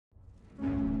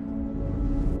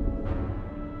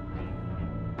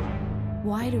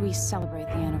Why do we celebrate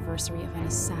the anniversary of an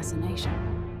assassination?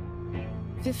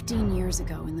 15 years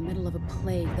ago, in the middle of a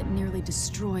plague that nearly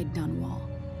destroyed Dunwall,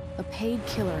 a paid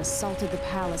killer assaulted the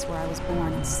palace where I was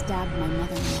born and stabbed my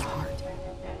mother in the heart.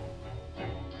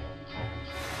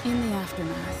 In the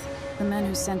aftermath, the men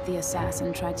who sent the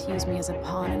assassin tried to use me as a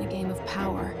pawn in a game of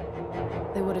power.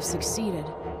 They would have succeeded,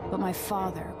 but my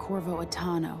father, Corvo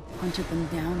Attano, hunted them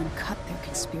down and cut their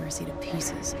conspiracy to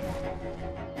pieces.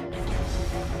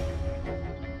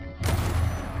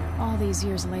 All these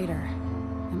years later,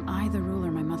 am I the ruler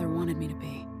my mother wanted me to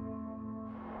be?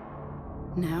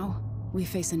 Now, we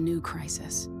face a new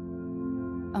crisis.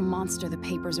 A monster the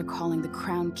papers are calling the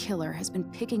Crown Killer has been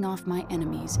picking off my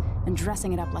enemies and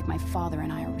dressing it up like my father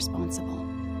and I are responsible.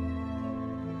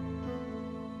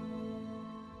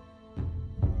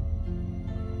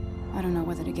 I don't know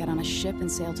whether to get on a ship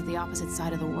and sail to the opposite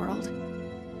side of the world,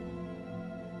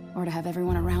 or to have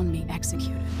everyone around me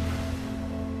executed.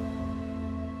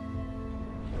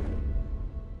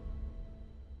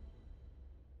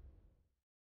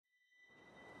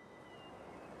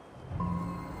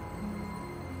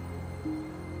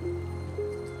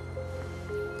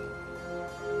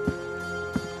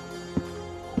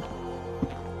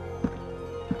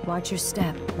 Watch your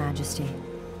step, Majesty.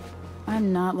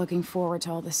 I'm not looking forward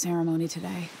to all the ceremony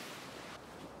today.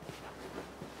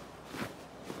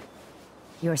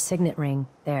 Your signet ring.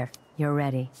 There, you're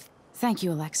ready. Thank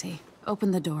you, Alexei.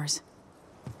 Open the doors.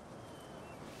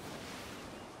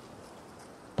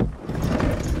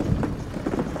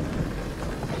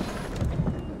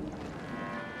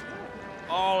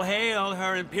 All hail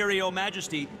Her Imperial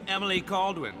Majesty, Emily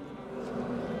Kaldwin.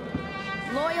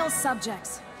 Loyal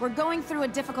subjects, we're going through a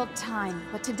difficult time,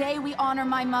 but today we honor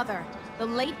my mother, the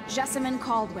late Jessamine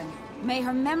Kaldwin. May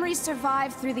her memory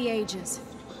survive through the ages.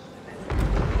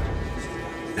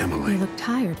 Emily. You look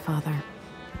tired, Father.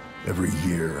 Every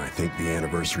year, I think the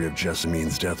anniversary of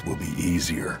Jessamine's death will be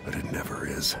easier, but it never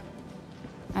is.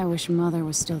 I wish Mother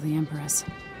was still the Empress.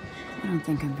 I don't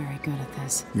think I'm very good at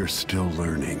this. You're still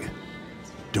learning.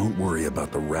 Don't worry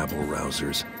about the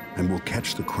rabble-rousers, and we'll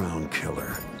catch the Crown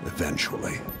Killer,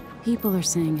 eventually. People are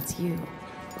saying it's you.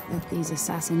 That these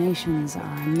assassinations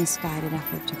are a misguided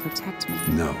effort to protect me.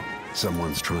 No.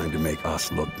 Someone's trying to make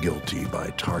us look guilty by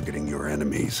targeting your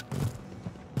enemies.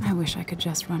 I wish I could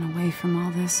just run away from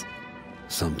all this.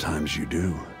 Sometimes you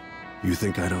do. You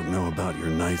think I don't know about your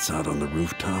nights out on the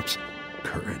rooftops?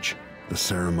 Courage. The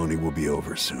ceremony will be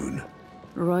over soon.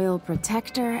 Royal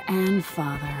Protector and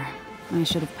Father. I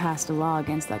should have passed a law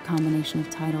against that combination of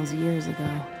titles years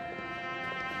ago.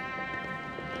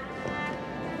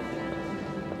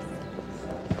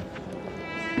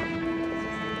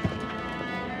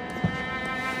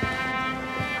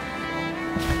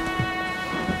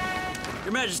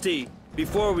 Your Majesty,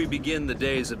 before we begin the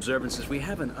day's observances, we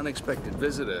have an unexpected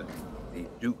visitor, the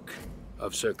Duke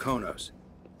of Serkonos.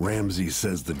 Ramsay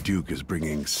says the Duke is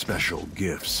bringing special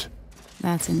gifts.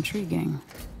 That's intriguing.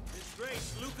 His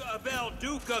Grace Luca Abel,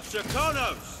 Duke of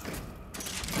Serkonos!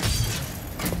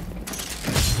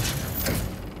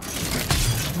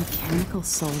 Mechanical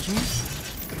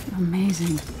soldiers?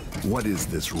 Amazing. What is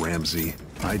this, Ramsay?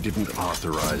 I didn't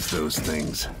authorize those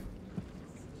things.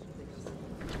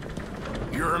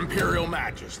 Your Imperial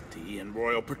Majesty and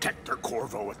Royal Protector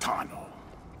Corvo Attano,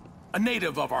 a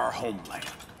native of our homeland.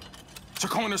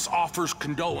 Serkonos offers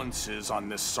condolences on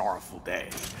this sorrowful day,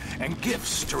 and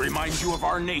gifts to remind you of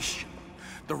our nation,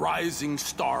 the rising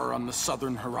star on the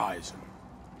southern horizon.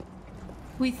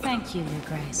 We thank you, Your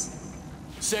Grace.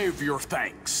 Save your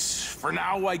thanks. For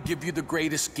now, I give you the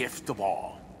greatest gift of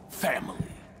all, family.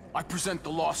 I present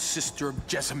the lost sister of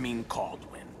Jessamine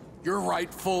Kaldwin, your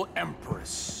rightful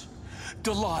Empress,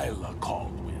 Delilah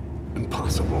Kaldwin.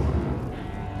 Impossible.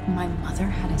 My mother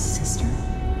had a sister?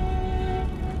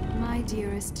 My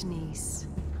dearest niece,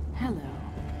 hello.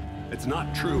 It's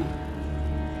not true.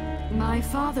 My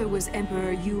father was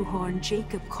Emperor Yuhorn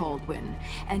Jacob Kaldwin,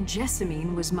 and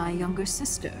Jessamine was my younger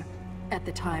sister. At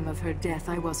the time of her death,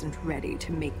 I wasn't ready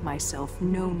to make myself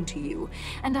known to you,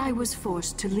 and I was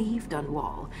forced to leave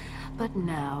Dunwall. But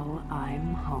now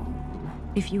I'm home.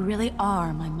 If you really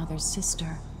are my mother's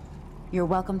sister, you're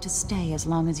welcome to stay as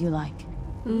long as you like.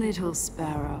 Little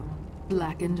sparrow,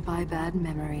 blackened by bad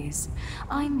memories,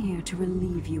 I'm here to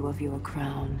relieve you of your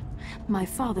crown. My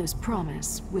father's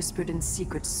promise, whispered in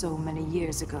secret so many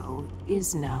years ago,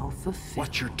 is now fulfilled.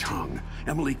 Watch your tongue.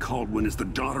 Emily Kaldwin is the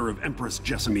daughter of Empress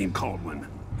Jessamine Kaldwin.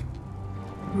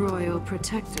 Royal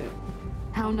Protector,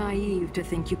 how naive to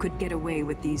think you could get away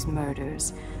with these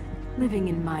murders. Living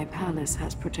in my palace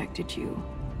has protected you,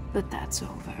 but that's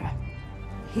over.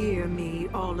 Hear me,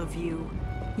 all of you.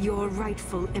 Your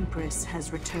rightful Empress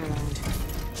has returned.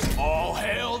 All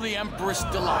hail the Empress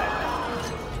Delilah,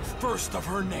 first of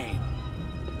her name.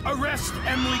 Arrest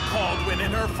Emily Caldwin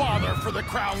and her father for the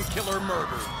Crown Killer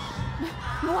murder.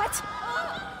 What?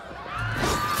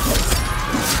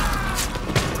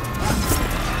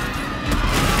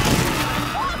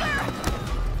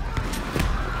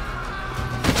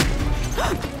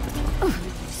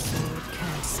 Sword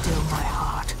can't still my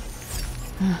heart.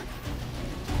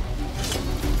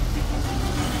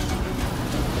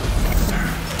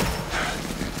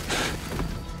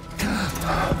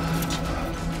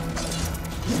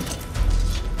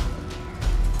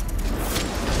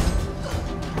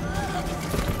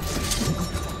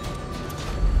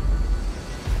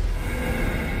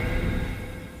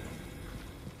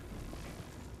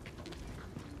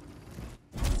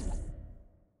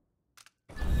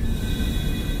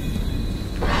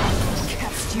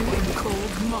 Cast you in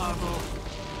cold marble.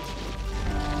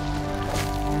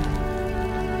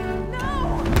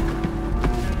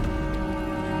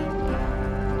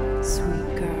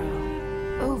 Sweet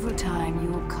girl, over time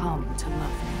you will come to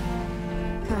love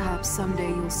me. Perhaps someday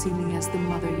you'll see me as the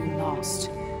mother you lost.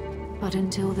 But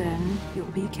until then, you'll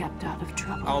be kept out of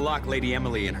trouble. I'll lock Lady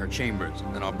Emily in her chambers,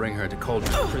 and then I'll bring her to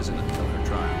Cauldron Prison until her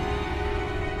trial.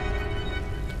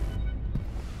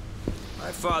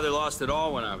 My father lost it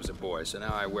all when I was a boy, so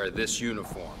now I wear this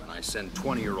uniform, and I send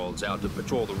 20-year-olds out to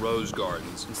patrol the rose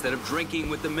gardens instead of drinking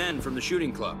with the men from the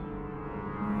shooting club.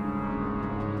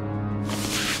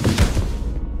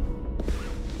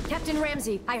 Captain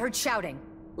Ramsey, I heard shouting.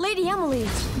 Lady Emily,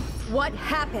 what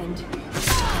happened?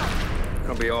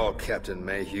 I'll be all Captain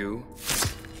Mayhew.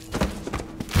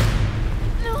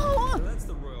 No! So that's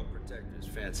the Royal Protector's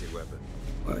fancy weapon.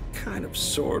 What kind of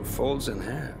sword folds in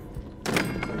half?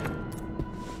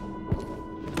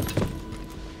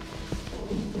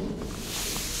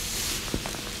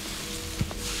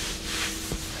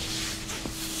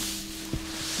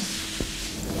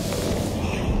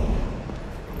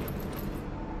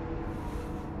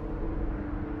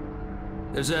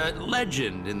 There's a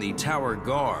legend in the Tower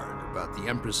Guard about the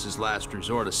Empress's last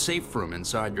resort, a safe room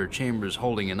inside your chambers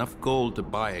holding enough gold to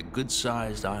buy a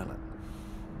good-sized island.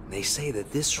 They say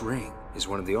that this ring is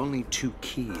one of the only 2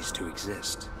 keys to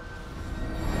exist.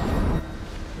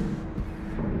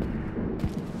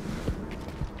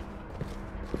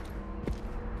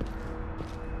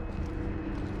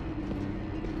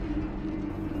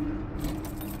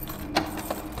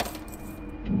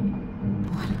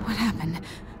 What happened?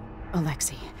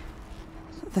 Alexei.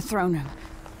 The throne room.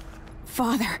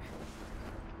 Father.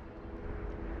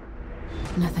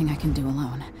 Nothing I can do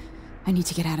alone. I need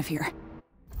to get out of here.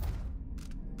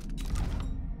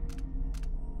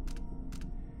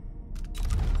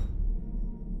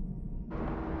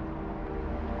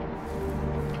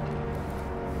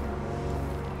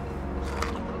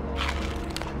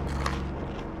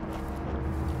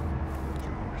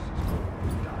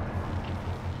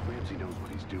 Ramsey knows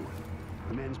what he's doing.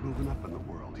 The man's moving up in the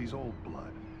world. He's old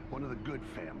blood. One of the good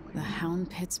family. The Hound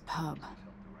Pits pub.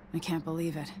 I can't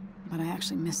believe it, but I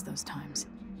actually miss those times.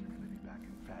 Back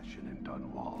in fashion in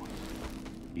Dunwall.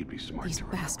 You'd be smart These to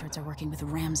remember bastards that. are working with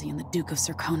Ramsey and the Duke of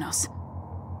Serkonos.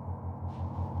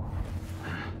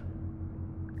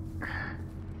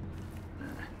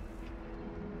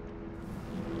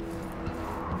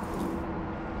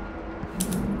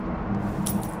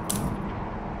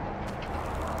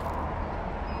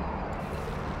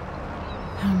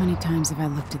 How many times have I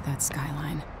looked at that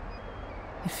skyline?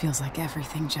 It feels like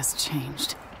everything just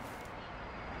changed.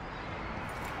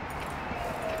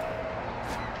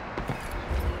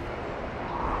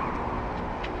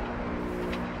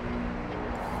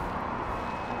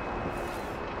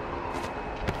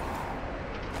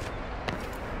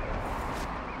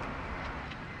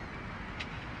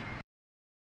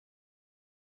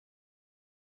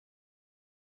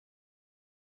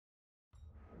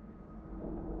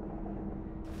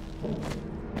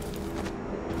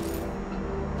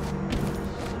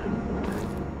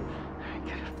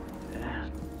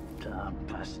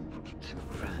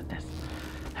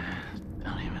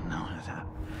 Don't even know what's up.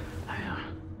 I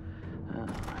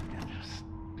can just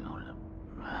go to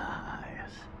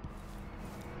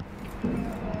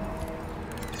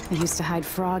I used to hide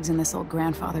frogs in this old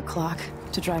grandfather clock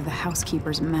to drive the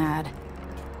housekeepers mad.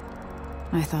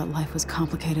 I thought life was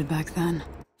complicated back then.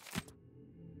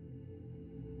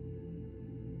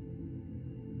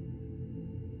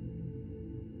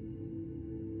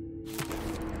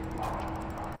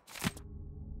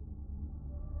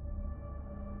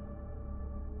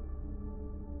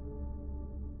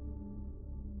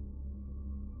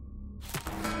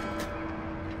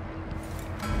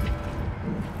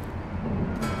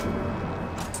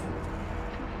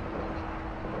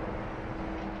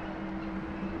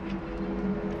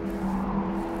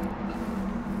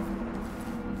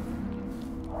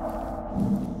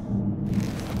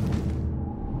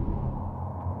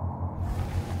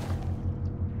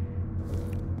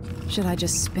 Should I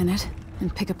just spin it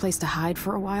and pick a place to hide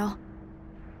for a while?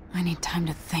 I need time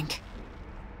to think.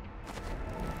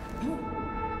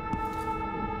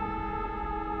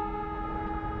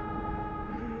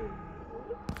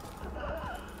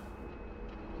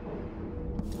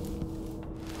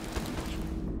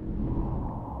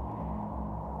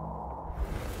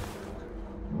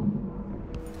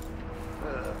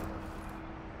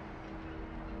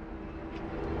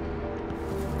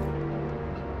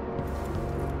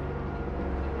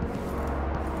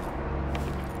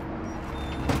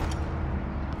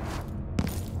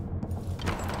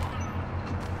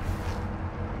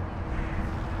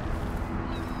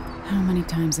 How many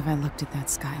times have I looked at that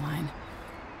skyline?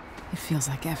 It feels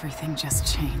like everything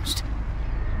just changed.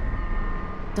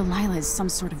 Delilah is some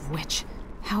sort of witch.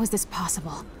 How is this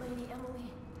possible? Lady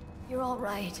Emily, you're all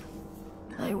right.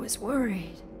 I was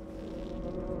worried.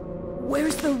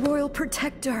 Where's the Royal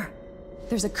Protector?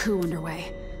 There's a coup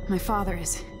underway. My father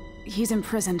is... he's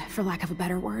imprisoned, for lack of a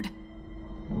better word.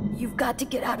 You've got to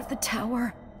get out of the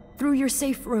tower. Through your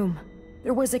safe room.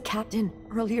 There was a captain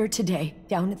earlier today,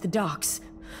 down at the docks.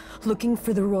 Looking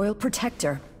for the Royal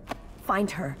Protector. Find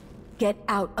her. Get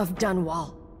out of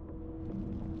Dunwall.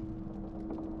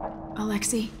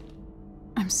 Alexei,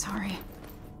 I'm sorry.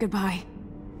 Goodbye.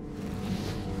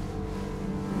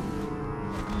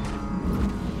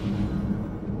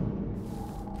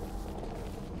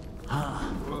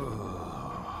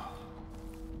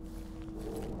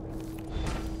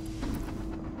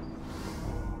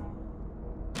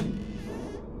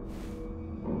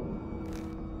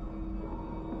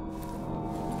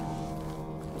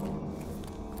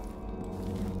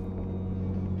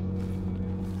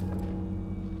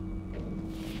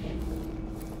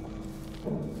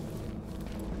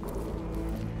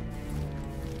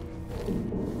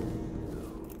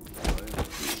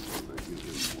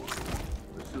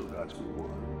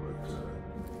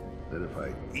 Then if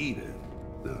I eat it,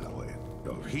 no, wait.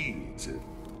 No, if he eats it,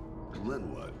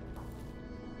 then what?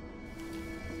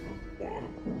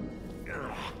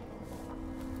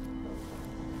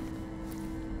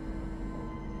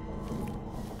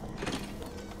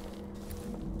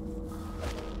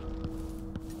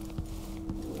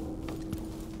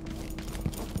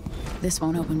 This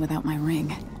won't open without my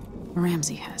ring.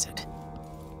 Ramsey has it.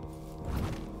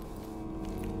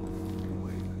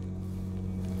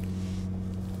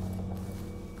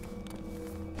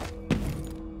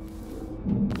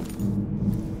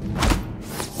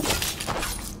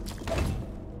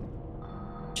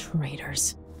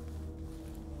 Traitors.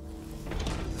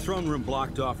 Throne room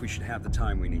blocked off. We should have the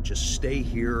time we need. Just stay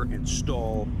here and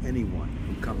stall anyone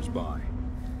who comes by.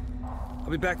 I'll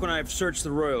be back when I've searched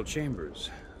the royal chambers,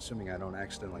 assuming I don't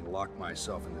accidentally lock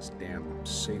myself in this damn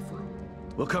safe room.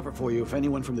 We'll cover for you if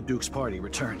anyone from the Duke's party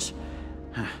returns.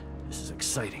 This is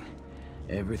exciting.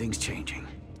 Everything's changing.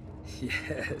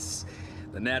 Yes,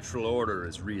 the natural order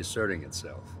is reasserting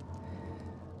itself.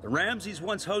 The Ramseys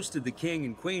once hosted the King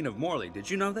and Queen of Morley. Did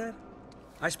you know that?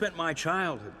 I spent my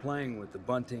childhood playing with the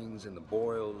Buntings and the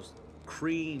Boyles,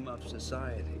 cream of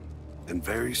society. And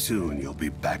very soon you'll be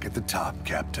back at the top,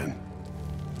 Captain.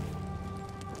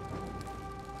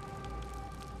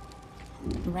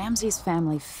 Ramsey's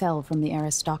family fell from the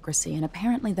aristocracy, and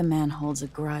apparently the man holds a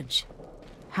grudge.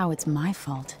 How it's my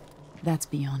fault, that's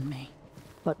beyond me.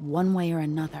 But one way or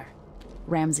another,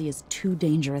 Ramsey is too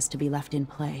dangerous to be left in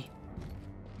play.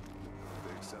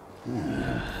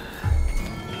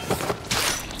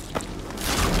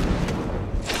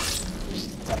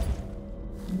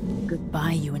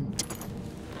 Goodbye, you and...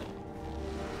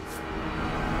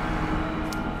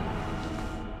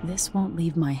 This won't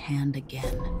leave my hand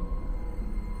again.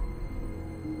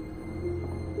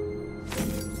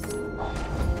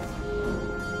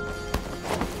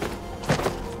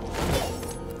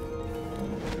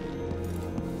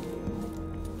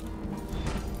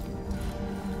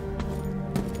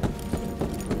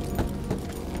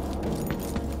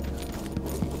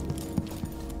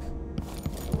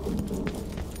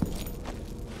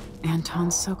 Anton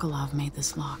Sokolov made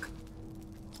this lock.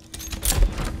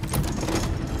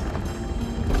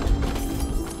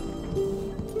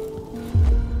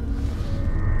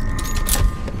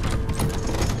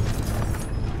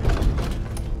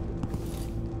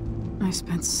 I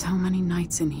spent so many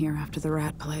nights in here after the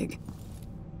rat plague.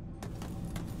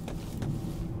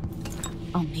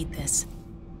 I'll need this.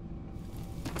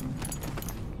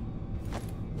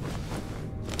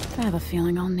 I have a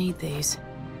feeling I'll need these.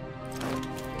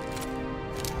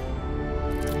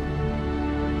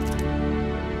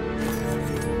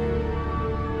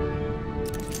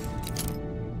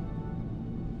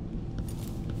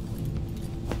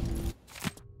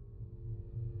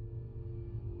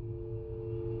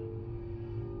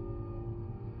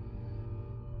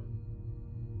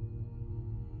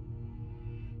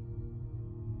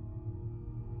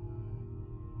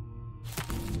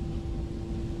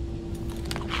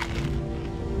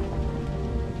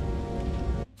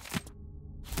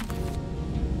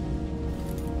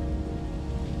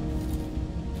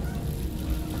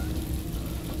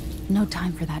 No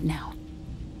time for that now.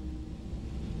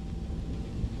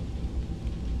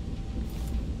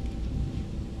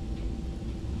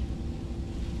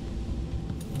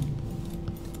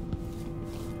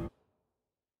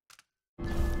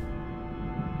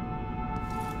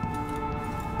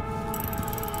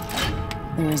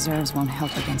 The reserves won't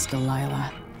help against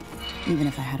Delilah, even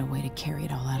if I had a way to carry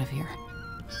it all out of here.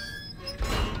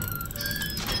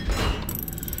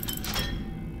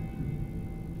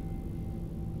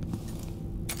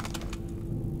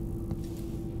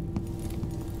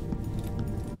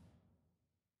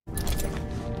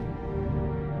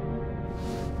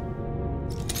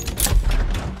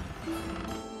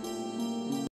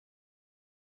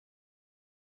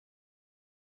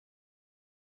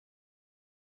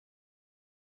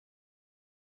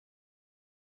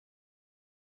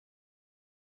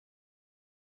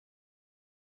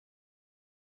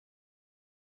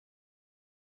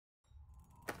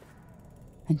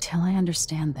 Until I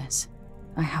understand this,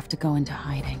 I have to go into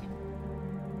hiding.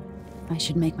 I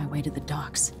should make my way to the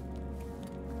docks.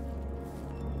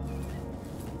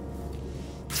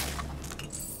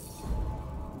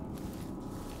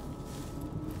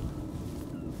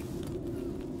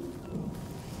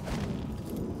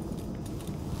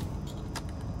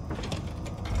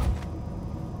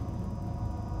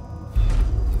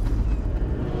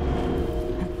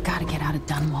 I've got to get out of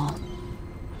Dunwall.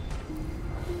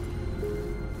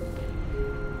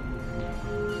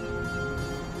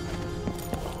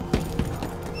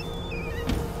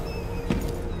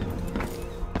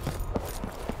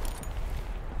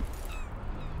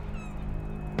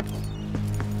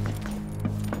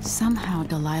 Somehow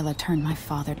Delilah turned my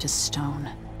father to stone.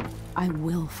 I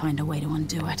will find a way to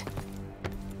undo it.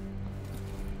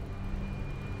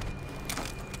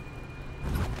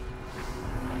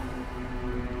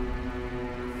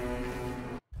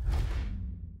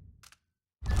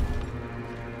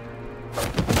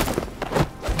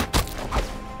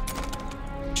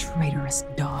 Traitorous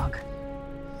dog.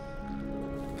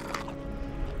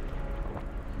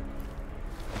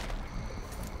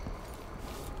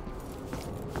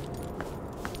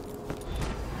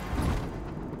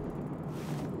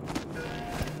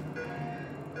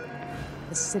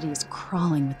 The city is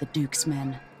crawling with the Duke's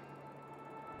men.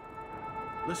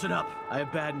 Listen up, I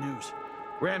have bad news.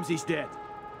 Ramsey's dead.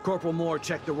 Corporal Moore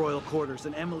checked the royal quarters,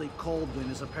 and Emily Coldwin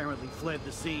has apparently fled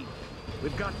the scene.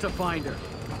 We've got to find her.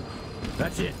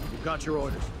 That's it, you've got your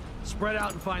orders. Spread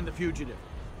out and find the fugitive.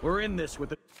 We're in this with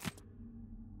the...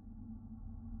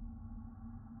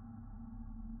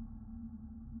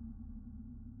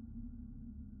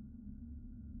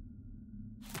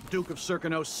 Duke of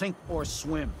Circano, sink or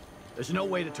swim. There's no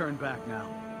way to turn back now.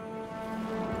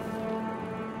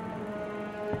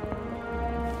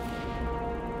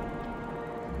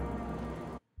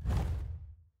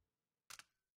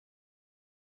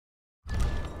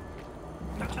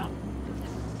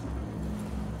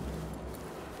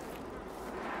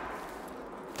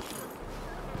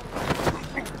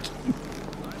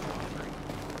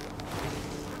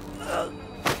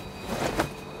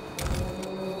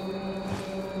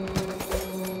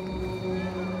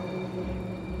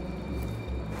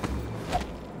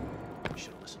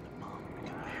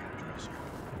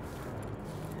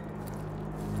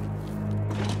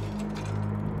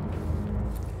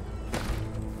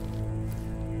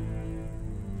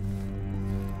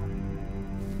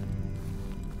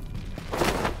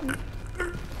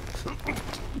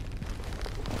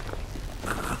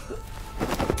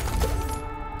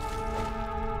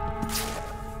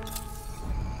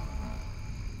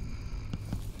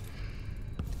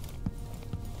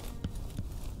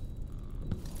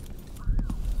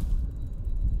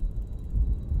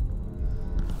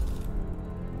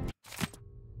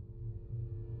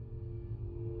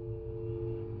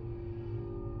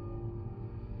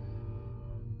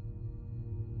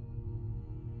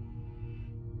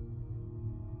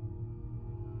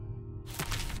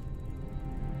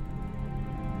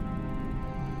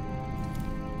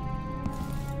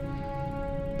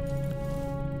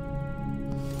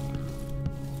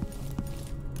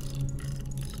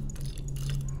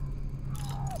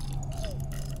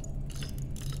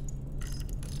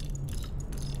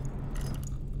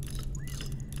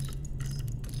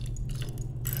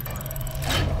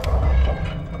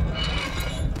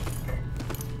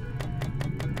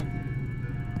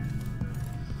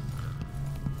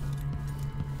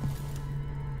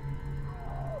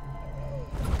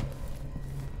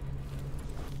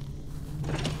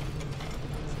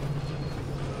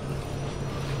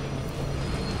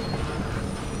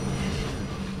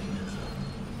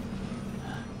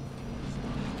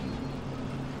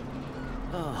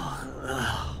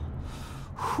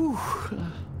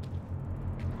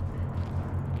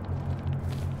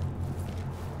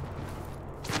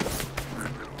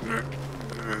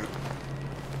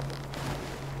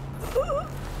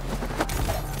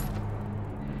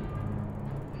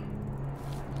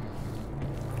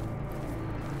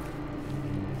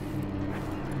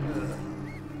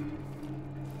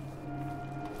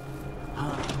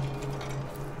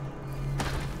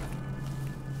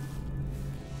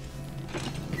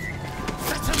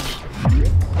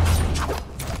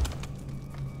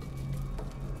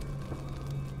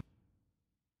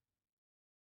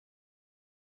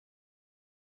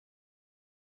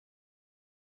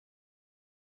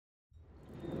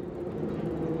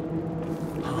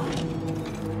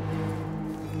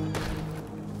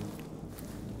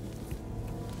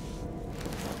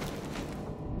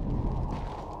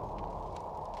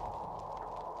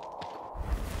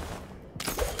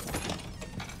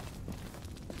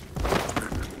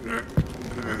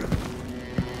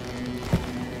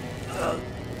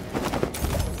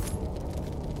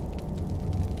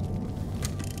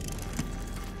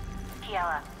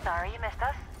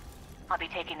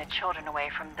 taking the children away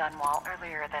from Dunwall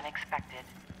earlier than expected.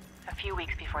 A few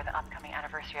weeks before the upcoming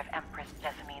anniversary of Empress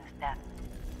Jessamine's death.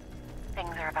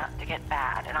 Things are about to get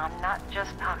bad, and I'm not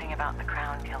just talking about the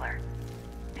Crown Killer.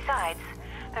 Besides,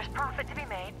 there's profit to be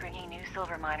made bringing new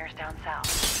silver miners down south,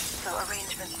 so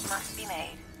arrangements must be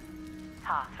made.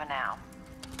 Ta for now.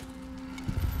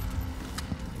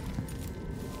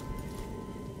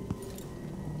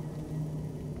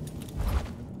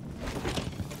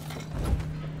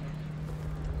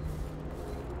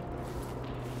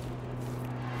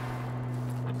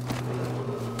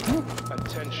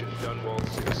 Attention, Dunwall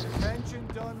citizens. Attention,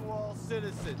 Dunwall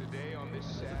citizens. Today on this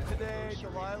sad Today,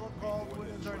 Delilah Caldwin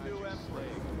is our new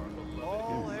empress.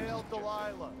 All hail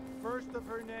Delilah, first of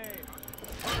her name.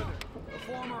 Further, the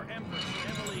former Empress,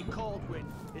 Emily Caldwin,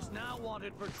 is now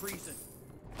wanted for treason.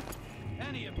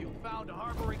 Any of you found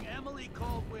harboring Emily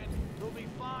Caldwin will be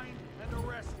fined and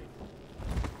arrested.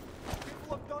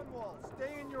 People of Dunwall,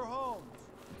 stay in your homes.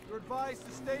 You're advised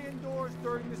to stay indoors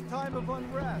during this time of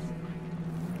unrest.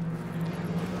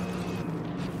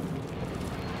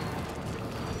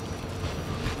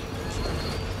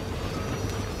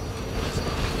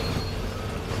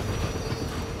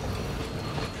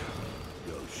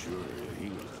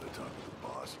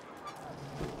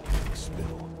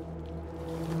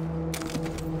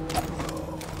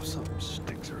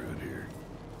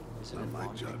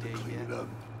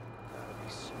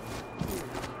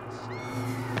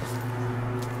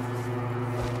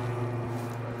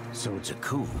 So it's a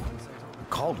coup.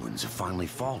 The Caldwins have finally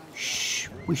fallen. Shh,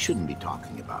 we shouldn't be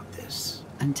talking about this.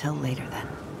 Until later, then.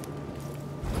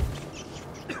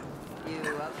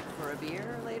 You up for a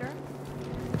beer later?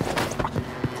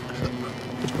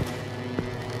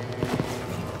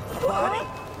 What?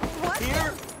 What?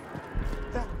 Here?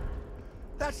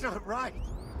 That's not right.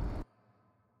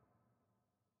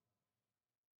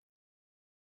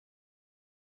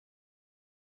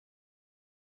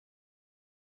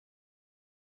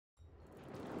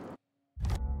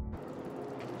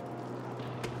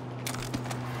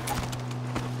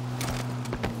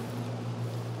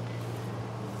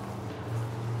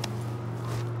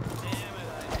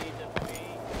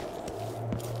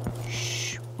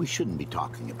 We shouldn't be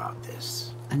talking about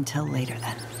this. Until later,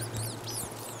 then.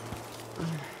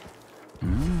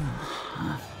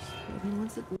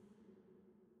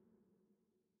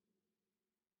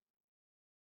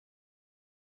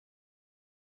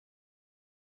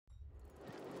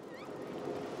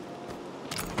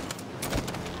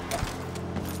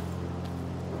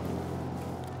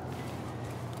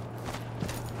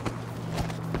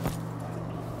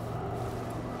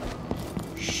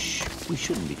 We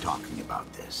shouldn't be talking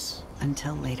about this.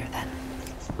 Until later, then.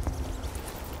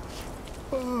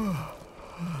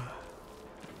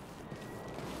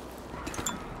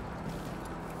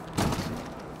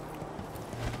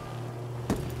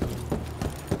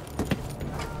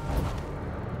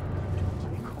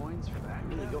 Coins for that.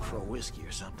 Really go for a whiskey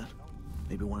or something.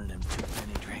 Maybe one of them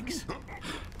 2-penny drinks.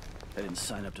 I didn't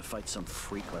sign up to fight some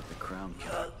freak like the Crown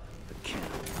Killer. But can't.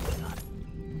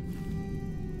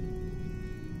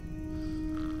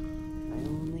 I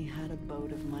only had a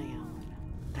boat of my own.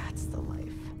 That's the life.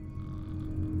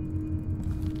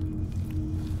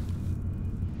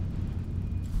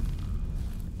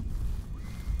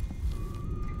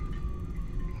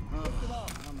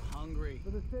 I'm hungry.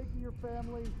 For the sake of your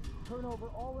family, turn over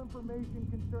all information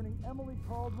concerning Emily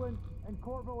Caldwin and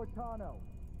Corvo Atano,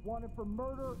 wanted for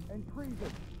murder and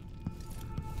treason.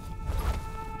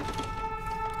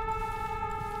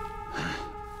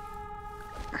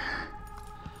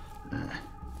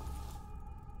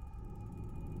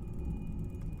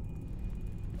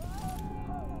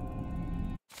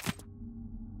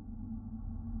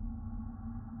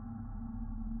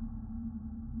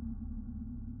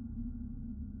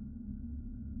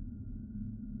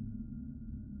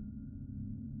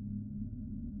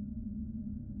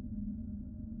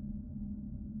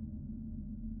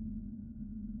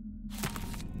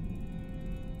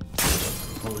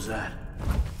 What was that?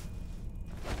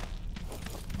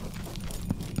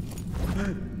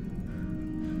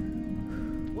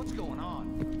 What's going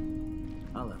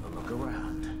on? I'll have a look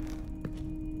around.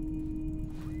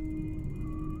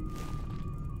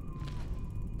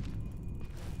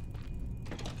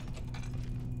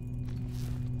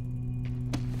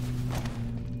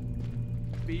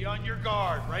 Be on your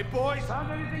guard, right, boys?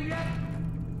 Found anything yet?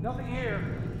 Nothing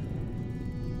here.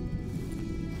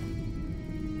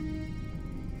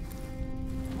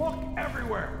 Look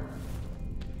everywhere.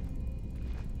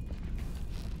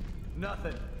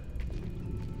 Nothing.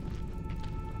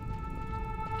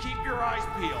 Keep your eyes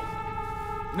peeled.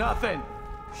 Nothing.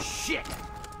 Shit.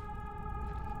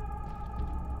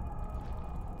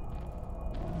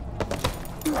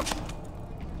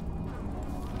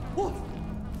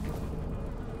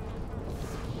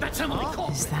 That's Emily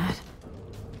Cole! Is that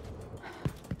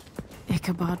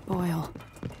Ichabod Boyle?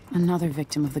 Another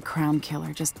victim of the Crown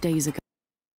Killer just days ago.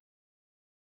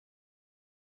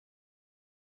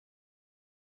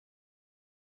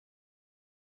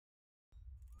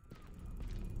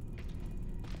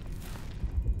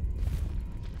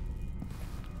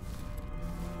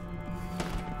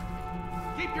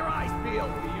 Keep your eyes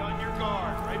peeled! Be on your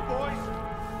guard, right, boys?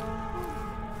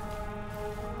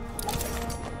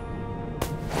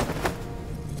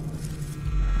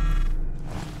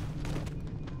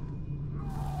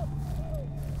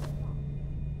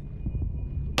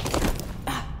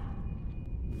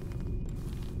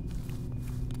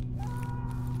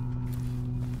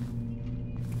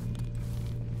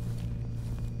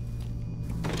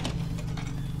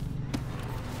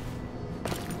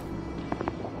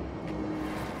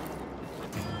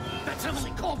 That's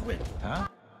Emily Caldwell! Huh?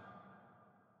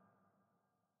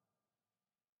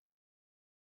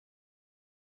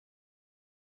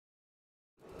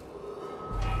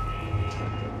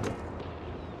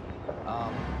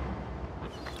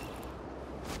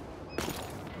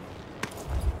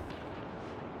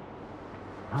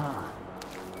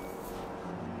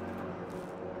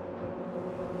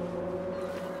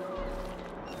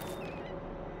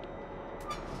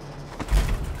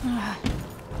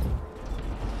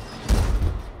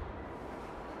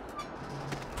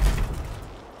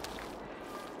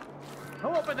 Who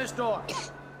opened this door?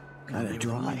 Kinda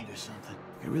dry. Or something.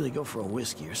 Could really go for a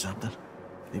whiskey or something.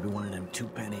 Maybe one of them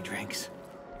 2-penny drinks.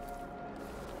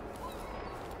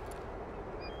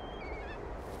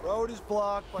 Road is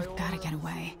blocked by We've gotta get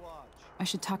away. I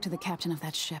should talk to the captain of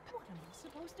that ship. What am I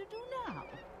supposed to do now?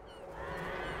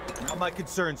 Not my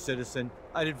concern, citizen.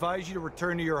 I'd advise you to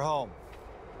return to your home.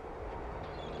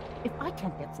 If I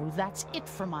can't get through, that's it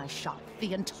for my shop.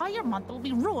 The entire month will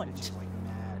be ruined.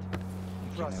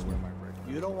 Trust me,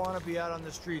 you don't want to be out on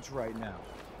the streets right now.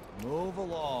 Move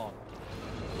along.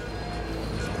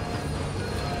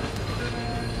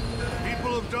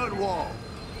 People of Dunwall,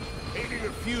 aiding a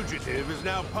fugitive is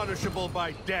now punishable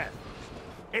by death.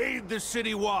 Aid the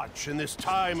City Watch in this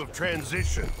time of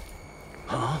transition.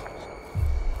 Huh?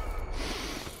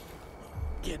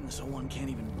 Getting so one can't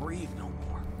even breathe no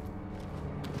more.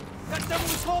 That's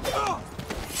Emily's fault!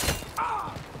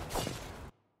 Ah!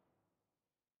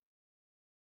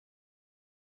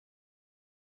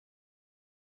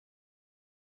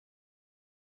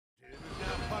 Is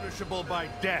now punishable by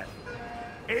death.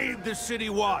 Aid the City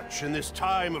Watch in this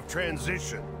time of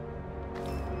transition.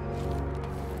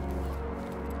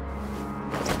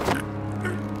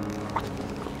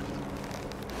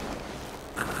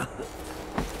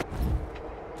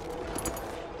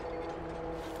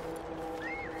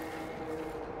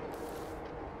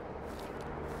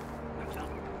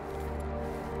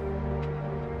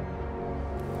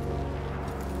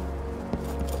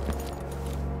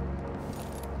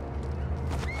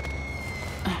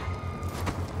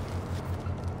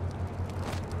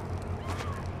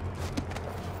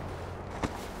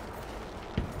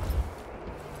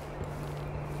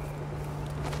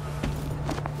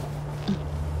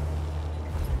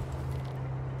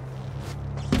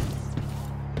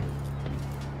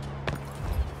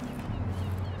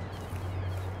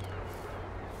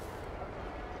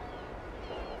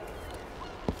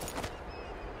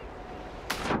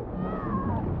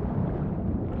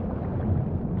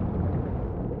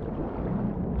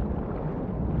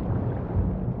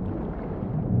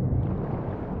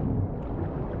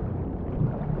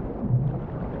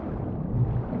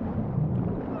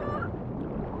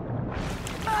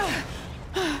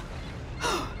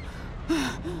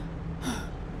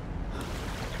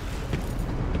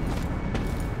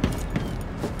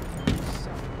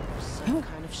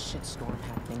 Shitstorm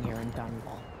happening here in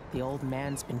Dunwall. The old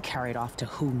man's been carried off to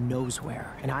who knows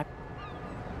where, and I...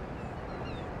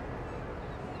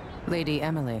 Lady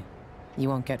Emily, you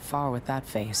won't get far with that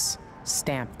face.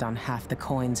 Stamped on half the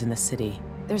coins in the city.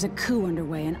 There's a coup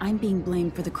underway, and I'm being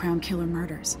blamed for the Crown Killer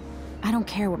murders. I don't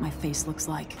care what my face looks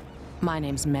like. My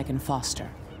name's Megan Foster.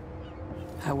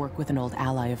 I work with an old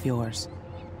ally of yours,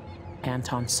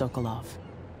 Anton Sokolov.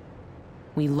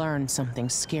 We learned something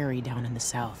scary down in the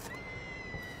south,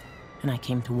 and I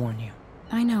came to warn you.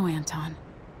 I know, Anton,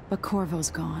 but Corvo's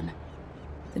gone.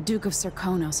 The Duke of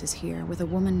Serkonos is here with a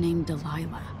woman named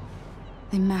Delilah.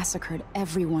 They massacred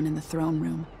everyone in the throne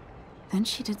room. Then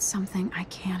she did something I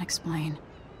can't explain.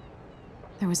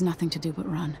 There was nothing to do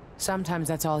but run. Sometimes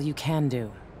that's all you can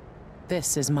do.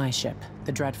 This is my ship,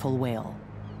 the Dreadful Whale.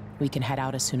 We can head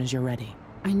out as soon as you're ready.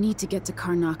 I need to get to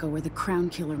Karnaca where the Crown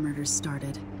Killer murders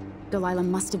started. Delilah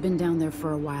must have been down there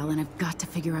for a while, and I've got to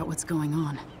figure out what's going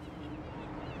on.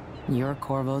 You're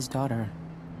Corvo's daughter.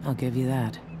 I'll give you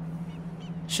that.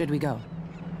 Should we go?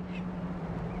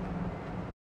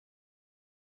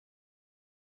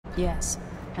 Yes,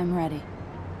 I'm ready.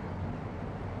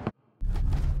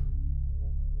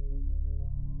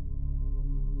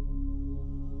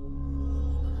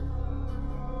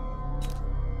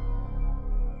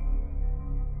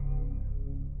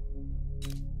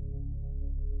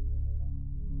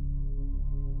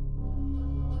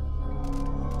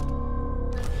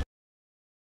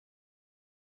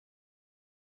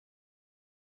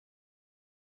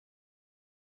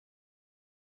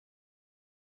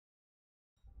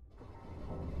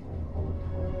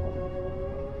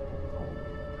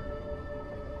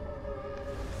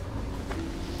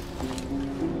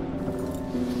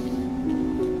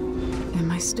 Am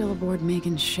I still aboard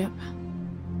Megan's ship?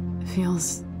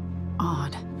 Feels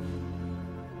odd.